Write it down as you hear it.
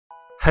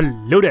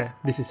Hello there,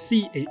 this is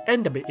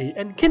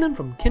C-A-N-W-A-N Kenan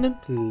from Kenan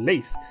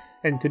Plays,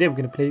 and today we're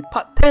gonna play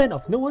part 10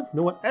 of No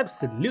One,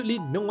 absolutely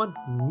no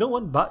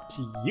one but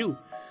you.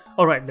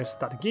 Alright, let's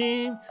start the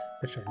game.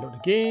 Let's try to load the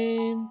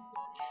game.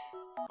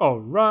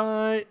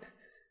 Alright,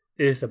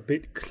 it's a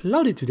bit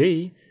cloudy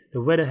today. The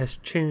weather has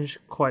changed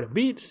quite a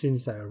bit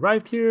since I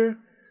arrived here.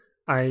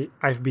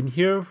 I've been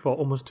here for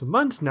almost 2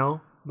 months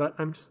now, but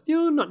I'm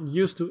still not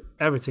used to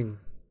everything.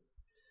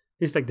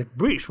 It's like the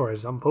bridge, for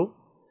example.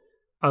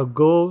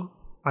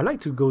 I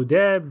like to go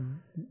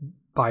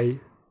by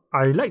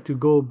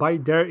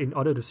there in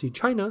order to see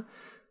China,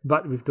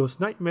 but with those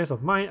nightmares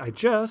of mine, I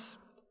just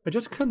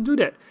can't do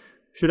that.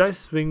 Should I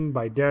swing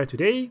by there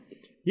today?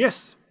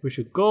 Yes, we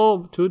should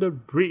go to the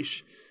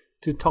bridge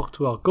to talk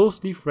to our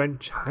ghostly friend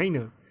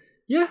China.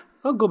 Yeah,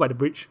 I'll go by the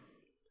bridge.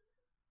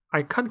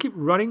 I can't keep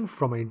running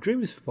from my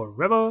dreams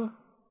forever.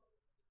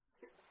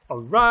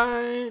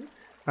 Alright,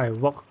 I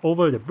walked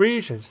over the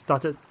bridge and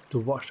started to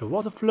watch the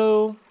water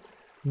flow.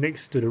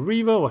 Next to the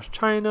river was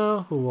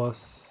China, who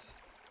was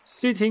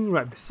sitting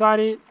right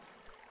beside it.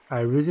 I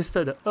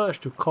resisted the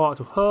urge to call out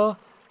to her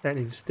and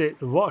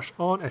instead watched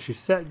on as she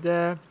sat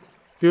there,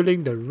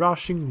 feeling the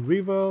rushing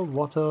river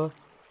water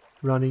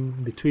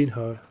running between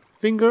her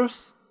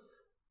fingers.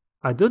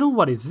 I don't know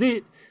what is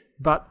it,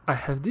 but I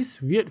have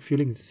this weird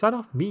feeling inside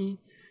of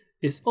me.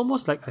 It's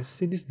almost like I've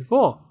seen this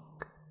before.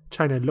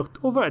 China looked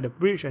over at the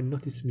bridge and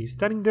noticed me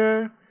standing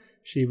there.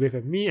 She waved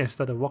at me and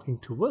started walking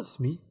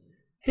towards me.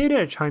 Hey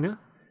there, China.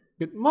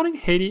 Good morning,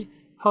 Heidi.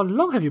 How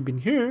long have you been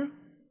here?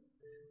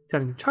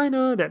 Telling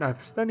China that I'm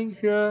standing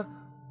here,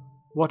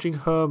 watching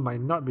her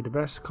might not be the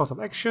best course of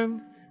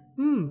action.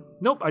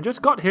 Nope, I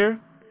just got here.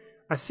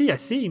 I see.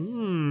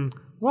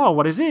 Wow,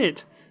 what is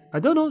it? I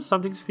don't know,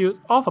 something feels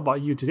off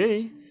about you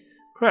today.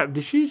 Crap,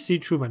 did she see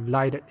through my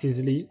lie that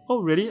easily?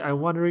 Oh really?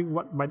 I'm wondering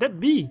what might that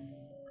be?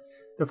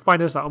 The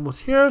finals are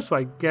almost here, so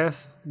I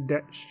guess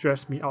that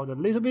stressed me out a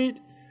little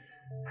bit.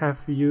 Have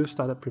you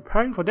started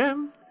preparing for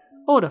them?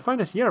 Oh, the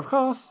finals, yeah, of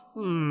course.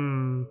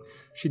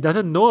 She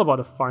doesn't know about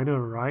the final,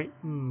 right?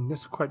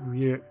 That's quite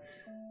weird.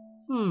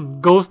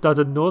 Ghost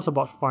doesn't know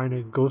about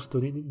final. Ghost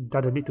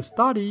doesn't need to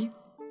study.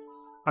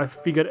 I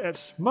figured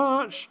as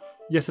much.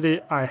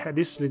 Yesterday, I had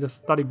this little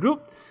study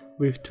group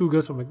with 2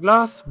 girls from my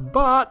class,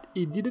 but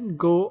it didn't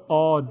go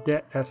all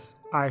that as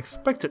I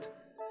expected.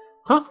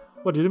 Huh?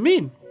 What do you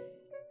mean?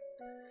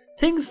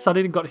 Things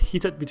suddenly got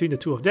heated between the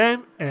 2 of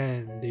them,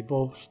 and they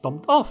both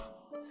stomped off.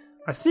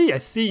 I see. I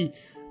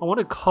want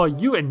to call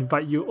you and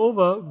invite you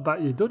over,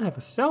 but you don't have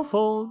a cell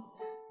phone.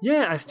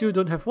 Yeah, I still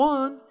don't have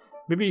one.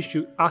 Maybe you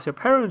should ask your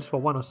parents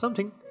for one or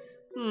something.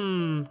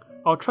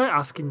 I'll try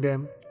asking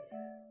them.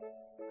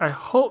 I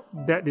hope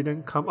that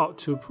didn't come out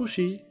too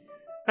pushy.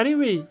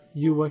 Anyway,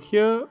 you were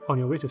here on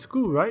your way to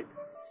school, right?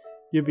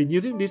 You've been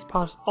using this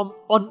pass on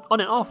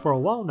and off for a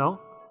while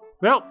now.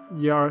 Well,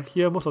 you're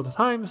here most of the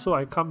time, so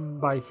I come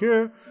by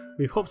here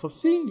with hopes of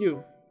seeing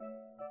you.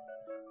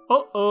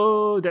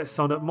 Uh-oh, that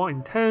sounded more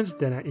intense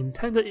than I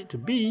intended it to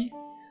be.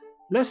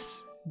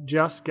 Let's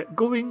just get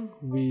going.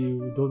 We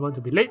don't want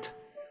to be late.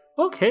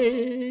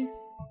 Okay.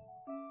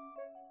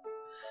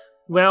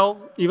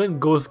 Well, even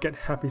ghosts get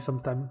happy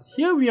sometimes.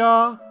 Here we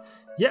are.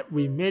 Yep,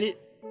 we made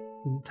it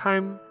in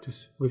time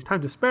with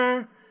time to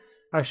spare.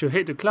 I should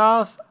head to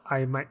class.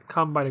 I might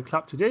come by the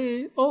club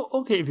today. Oh,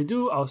 okay, if you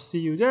do, I'll see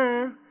you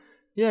there.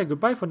 Yeah,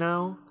 goodbye for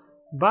now.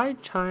 Bye,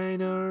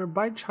 China.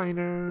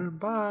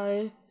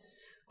 Bye.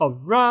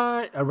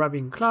 Alright,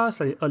 arriving in class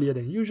slightly earlier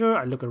than usual.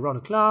 I look around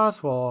the class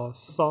for the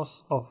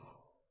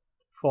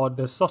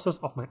sources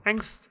of my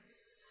angst.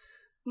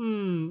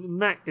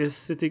 Mac is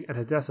sitting at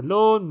her desk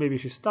alone. Maybe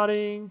she's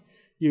studying.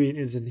 Yui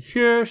isn't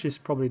here. She's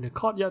probably in the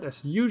courtyard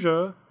as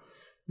usual.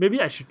 Maybe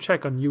I should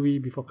check on Yui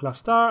before class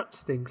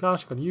starts. Stay in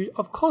class, check on Yui.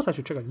 Of course I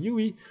should check on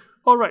Yui.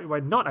 Alright, why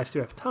not? I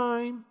still have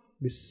time.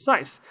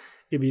 Besides,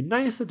 it'd be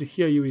nicer to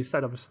hear Yui's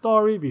side of the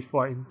story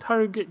before I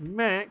interrogate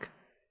Mac.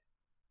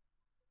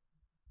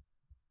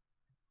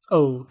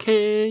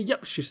 Okay,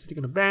 yep, she's sitting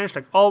on the bench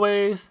like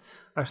always.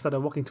 I started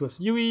walking towards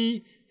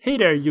Yui. Hey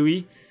there,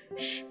 Yui.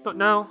 Shh, not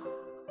now.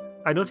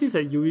 I noticed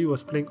that Yui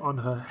was playing on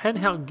her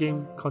handheld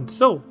game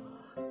console.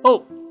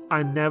 Oh,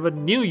 I never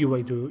knew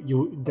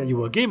that you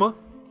were a gamer.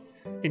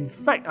 In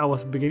fact, I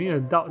was beginning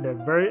to doubt the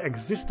very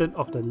existence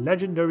of the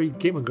legendary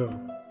gamer girl.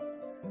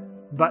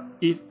 But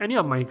if any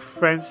of my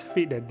friends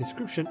fit that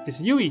description,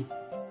 it's Yui.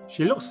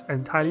 She looks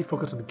entirely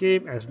focused on the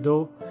game as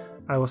though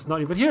I'm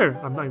not even here.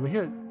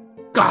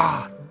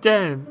 God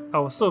damn, I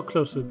was so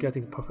close to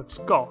getting a perfect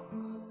score.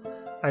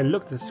 I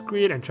looked at the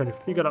screen and tried to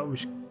figure out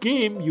which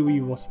game Yui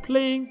was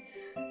playing.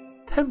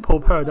 Temple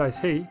Paradise,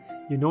 hey,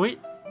 you know it?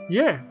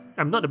 Yeah,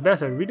 I'm not the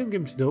best at reading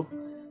games though.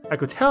 I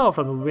could tell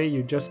from the way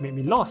you just made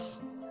me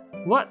lost.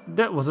 What?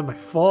 That wasn't my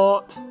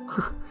fault.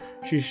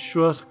 She's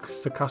sure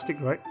sarcastic,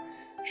 right?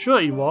 Sure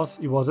it was,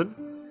 it wasn't.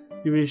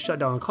 Yui shut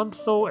down the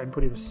console and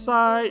put it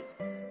aside.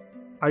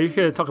 Are you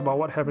here to talk about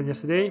what happened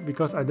yesterday?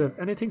 Because I don't have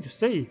anything to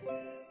say.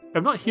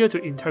 I'm not here to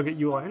interrogate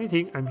you or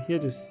anything, I'm here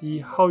to see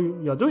how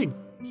you're doing.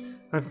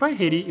 I'm fine,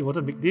 Heidi, it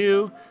wasn't a big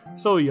deal.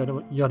 So you're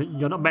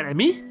not mad at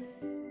me?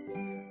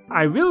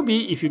 I will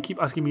be if you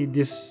keep asking me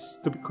this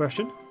stupid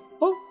question.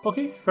 Oh,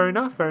 okay, fair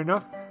enough.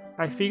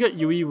 I figured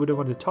Yui wouldn't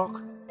want to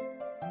talk.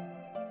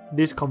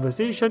 This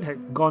conversation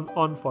had gone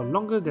on for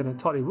longer than I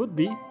thought it would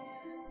be.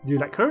 Do you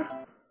like her?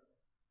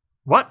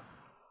 What?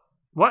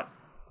 What,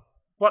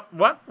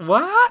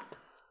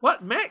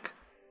 Meg?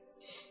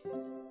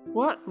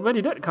 What? Where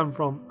did that come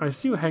from? I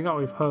still hang out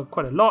with her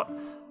quite a lot,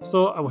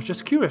 so I was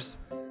just curious.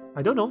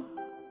 I don't know.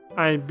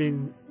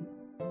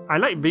 I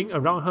like being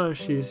around her.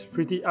 She's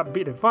pretty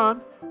upbeat and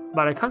fun,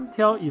 but I can't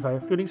tell if I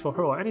have feelings for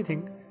her or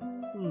anything.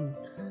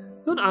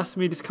 Don't ask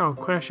me this kind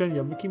of question,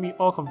 you're making me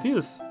all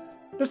confused.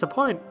 That's the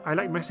point, I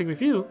like messing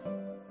with you.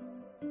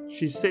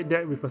 She said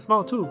that with a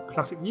smile too,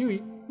 classic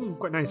Yui.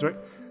 Quite nice, right?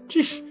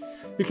 Sheesh,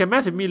 you can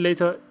mess with me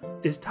later.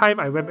 It's time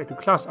I went back to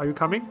class, are you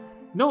coming?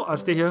 No, I'll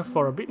stay here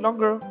for a bit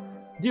longer.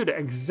 Dude, the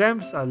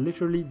exams are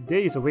literally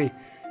days away.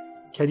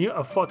 Can you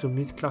afford to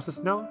miss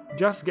classes now?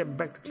 Just get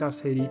back to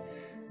class, Heidi.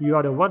 You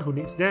are the one who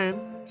needs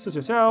them. Suit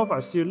yourself,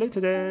 I'll see you later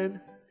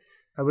then.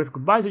 I waved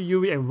goodbye to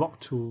Yui and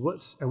walked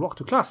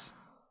to class.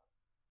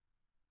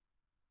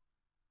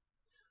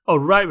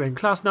 Alright, we're in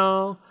class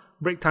now.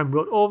 Break time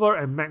rolled over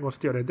and Meg was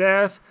still at the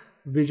desk,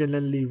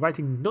 vigilantly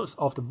writing notes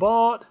off the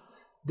board.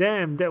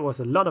 Damn, that was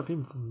a lot of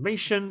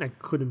information. I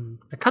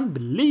can't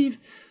believe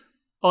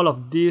all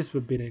of this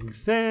would be the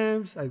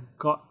exams. I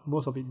got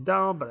most of it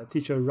down, but the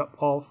teacher rubbed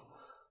off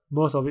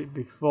most of it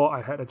before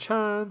I had a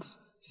chance.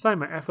 Sign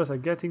my efforts are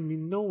getting me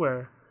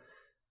nowhere.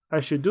 I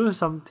should do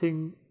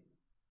something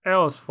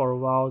else for a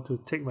while to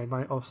take my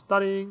mind off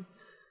studying.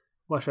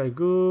 What should I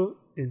do?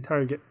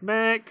 Interrogate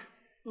Meg?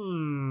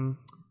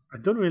 I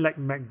don't really like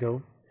Meg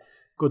though.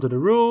 Go to the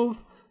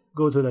roof,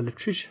 go to the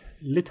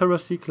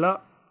literacy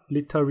club,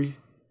 literature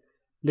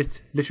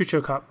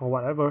club or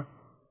whatever.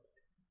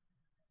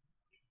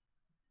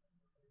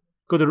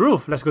 Go to the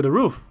roof, let's go to the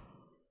roof.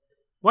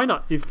 Why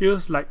not? It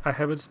feels like I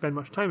haven't spent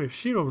much time with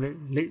Shiro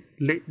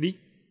lately.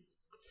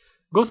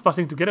 Ghost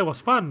busting together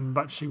was fun,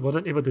 but she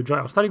wasn't able to join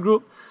our study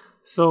group,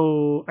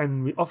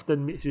 and we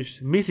often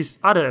miss each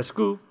other at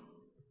school.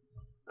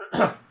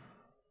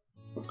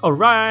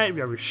 Alright, we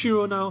are with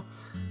Shiro now.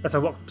 As I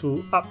walked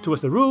up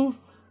towards the roof,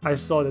 I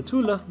saw the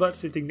two lovebirds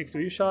sitting next to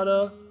each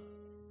other.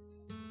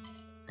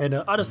 And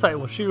the other side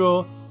was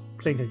Shiro,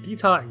 playing her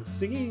guitar and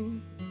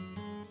singing.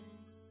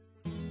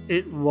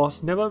 It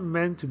was never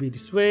meant to be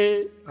this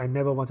way. I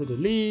never wanted to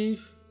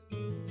leave.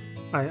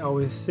 I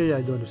always say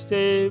I don't want to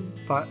stay,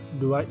 but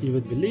do I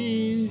even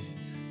believe?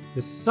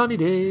 The sunny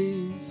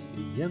days,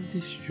 the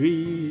empty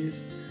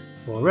streets,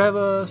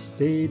 forever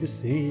stay the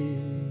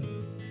same.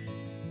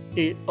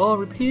 It all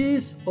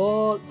repeats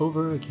all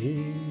over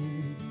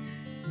again.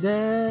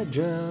 They're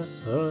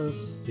just a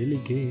silly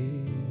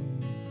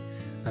game.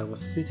 I was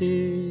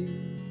sitting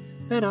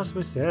and asked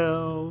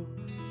myself,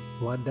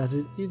 what does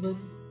it even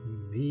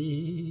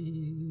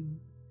mean?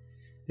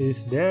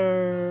 Is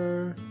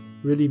there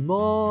really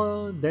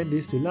more than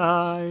this to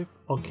life,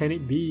 or can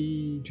it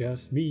be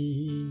just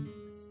me?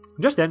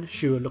 Just then,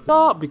 Shiro looked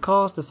up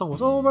because the song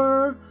was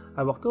over.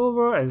 I walked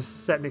over and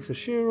sat next to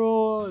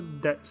Shiro.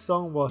 That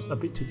song was a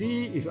bit too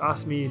deep. If you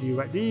ask me, do you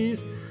write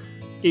this?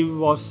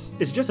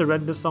 It's just a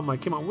random song I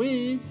came up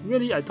with.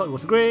 Really, I thought it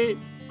was great.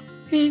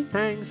 Hey,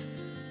 thanks.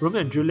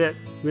 Romeo and Juliet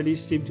really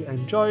seem to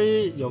enjoy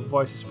it. Your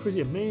voice is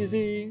pretty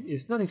amazing.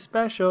 It's nothing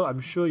special. I'm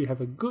sure you have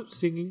a good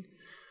singing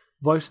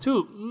voice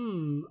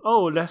too.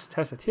 Oh, let's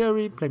test the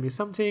theory. Play me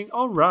something.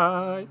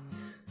 Alright.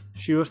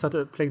 Shiro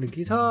started playing the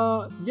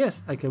guitar.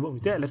 Yes, I can work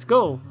with that. Let's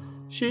go.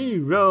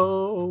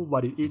 Shiro,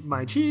 why did you eat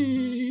my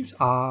chips?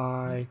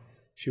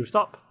 Shiro,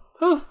 stop.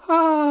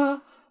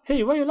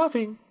 Hey, why are you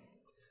laughing?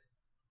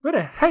 Where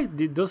the heck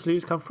did those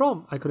lyrics come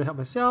from? I couldn't help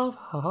myself.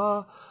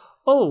 Haha.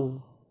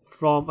 Oh,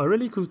 from a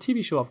really cool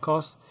TV show, of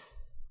course.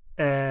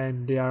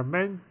 And they are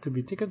meant to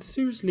be taken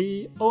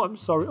seriously. Oh, I'm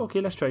sorry. Okay,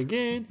 let's try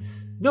again.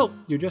 Nope,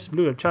 you just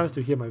blew your chance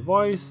to hear my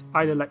voice.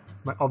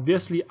 My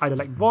obviously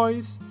idolite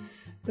voice.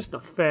 That's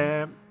not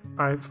fair.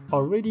 I've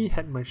already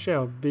had my share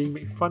of being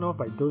made fun of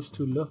by those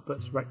two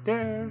lovebirds right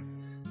there.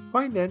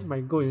 Fine then, my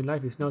goal in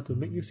life is now to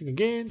make you sing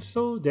again,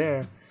 so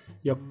there.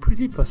 You're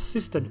pretty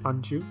persistent,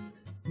 aren't you?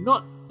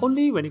 Not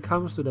only when it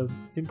comes to the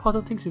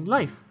important things in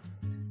life.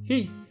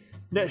 Hey,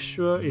 that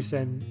sure is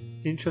an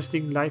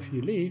interesting life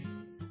you live.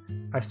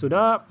 I stood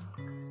up.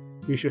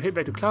 We should head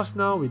back to class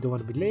now, we don't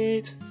want to be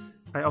late.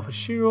 I offered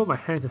Shiro my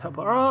hand to help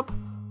her up.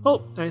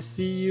 Oh, I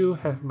see you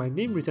have my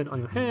name written on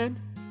your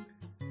hand.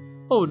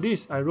 Oh,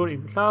 this I wrote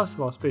in class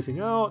while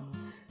spacing out.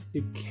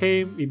 It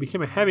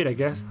became a habit, I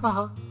guess.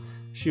 Haha.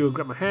 She will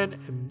grab my hand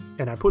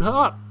and I put her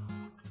up.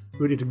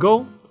 Ready to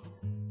go?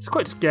 It's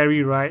quite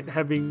scary, right?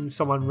 Having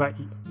someone write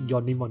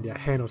your name on their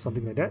hand or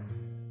something like that.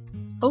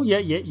 Oh yeah.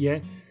 You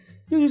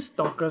this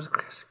stalker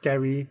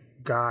scary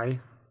guy.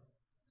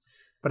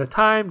 By the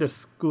time the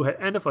school had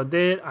ended for the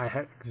day, I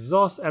had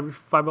exhausted every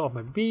fiber of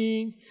my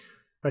being.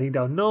 Writing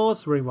down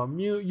notes, worrying about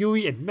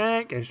Yui and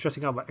Meg, and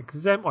stressing out about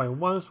exam all at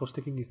once was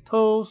taking its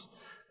tolls.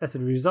 As a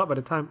result, by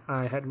the time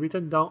I had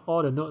written down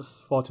all the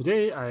notes for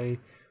today, I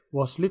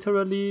was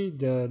literally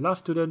the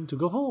last student to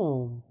go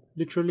home.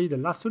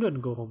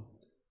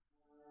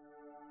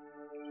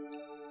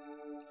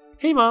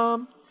 Hey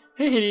mom!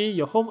 Hey Haley,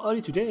 you're home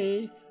early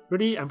today.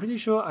 Really, I'm pretty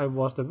sure I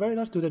was the very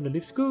last student to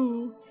leave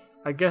school.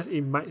 I guess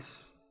it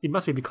must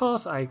be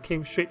because I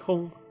came straight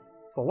home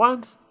for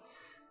once.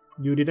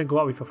 You didn't go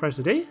out with your friends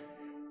today?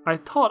 I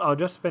thought I'll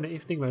just spend the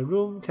evening in my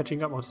room,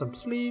 catching up on some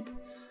sleep.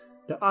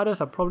 The others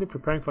are probably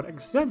preparing for the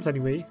exams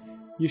anyway.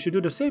 You should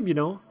do the same, you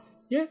know.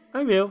 Yeah,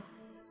 I will.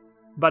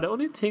 But the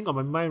only thing on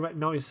my mind right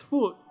now is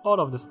food. All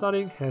of the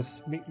studying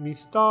has made me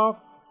starve.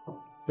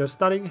 The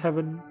studying you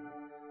haven't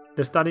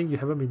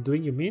been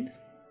doing, you mean?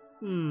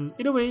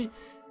 Either way,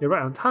 you're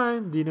right on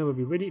time. Dinner will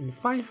be ready in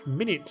 5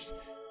 minutes.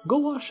 Go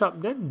wash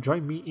up, then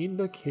join me in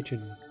the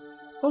kitchen.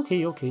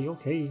 Okay.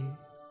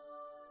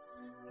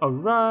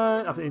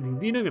 Alright, after eating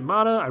dinner with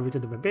mother, I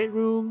returned to my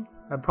bedroom.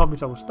 I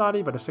promised I would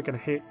study, but the second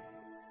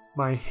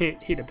my head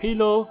hit the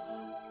pillow.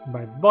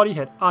 My body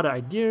had other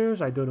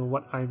ideas. I don't know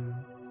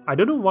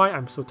why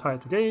I'm so tired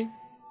today.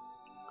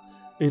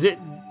 Is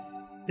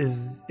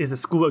the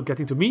schoolwork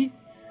getting to me?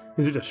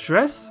 Is it the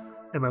stress?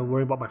 Am I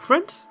worried about my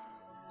friends?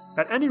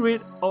 At any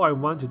rate, all I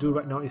want to do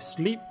right now is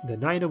sleep the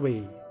night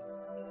away.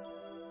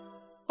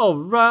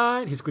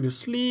 Alright, he's going to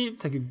sleep.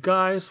 Thank you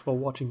guys for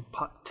watching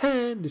part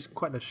 10. This is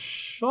quite a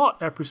short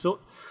episode.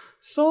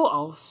 So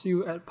I'll see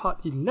you at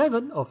part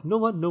 11 of No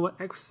One,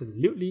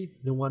 Absolutely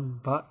No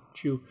One But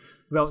You.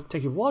 Well,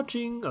 thank you for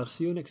watching. I'll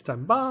see you next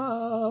time.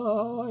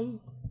 Bye.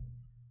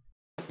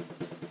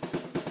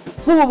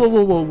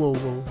 Whoa.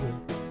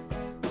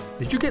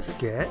 Did you get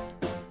scared?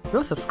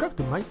 Well, subscribe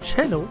to my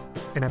channel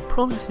and I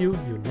promise you'll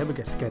never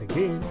get scared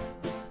again.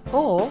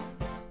 Or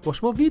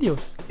watch more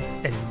videos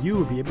and you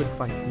will be able to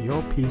find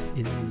your peace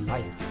in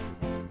life.